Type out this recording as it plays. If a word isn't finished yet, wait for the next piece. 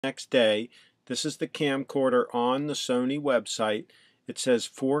next day. This is the camcorder on the Sony website. It says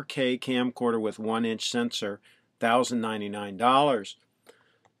 4K camcorder with 1-inch sensor, $1,099.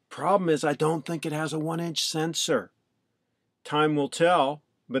 Problem is, I don't think it has a 1-inch sensor. Time will tell,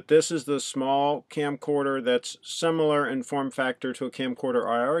 but this is the small camcorder that's similar in form factor to a camcorder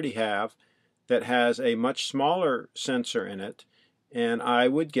I already have that has a much smaller sensor in it, and I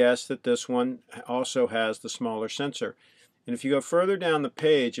would guess that this one also has the smaller sensor. And if you go further down the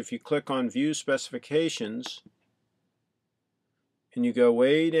page, if you click on View Specifications, and you go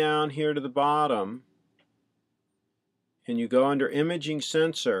way down here to the bottom, and you go under Imaging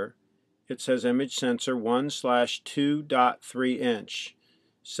Sensor, it says Image Sensor 1/2.3 inch,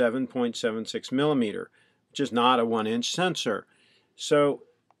 7.76 millimeter, which is not a 1-inch sensor. So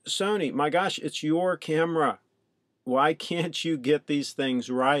Sony, my gosh, it's your camera. Why can't you get these things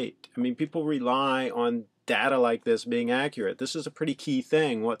right? I mean, people rely on data like this being accurate. This is a pretty key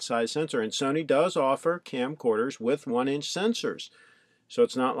thing, what size sensor. And Sony does offer camcorders with 1-inch sensors. So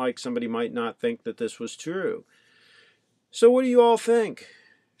it's not like somebody might not think that this was true. So what do you all think?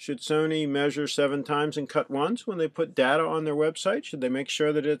 Should Sony measure 7 times and cut once when they put data on their website? Should they make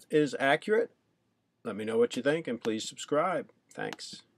sure that it is accurate? Let me know what you think, and please subscribe. Thanks.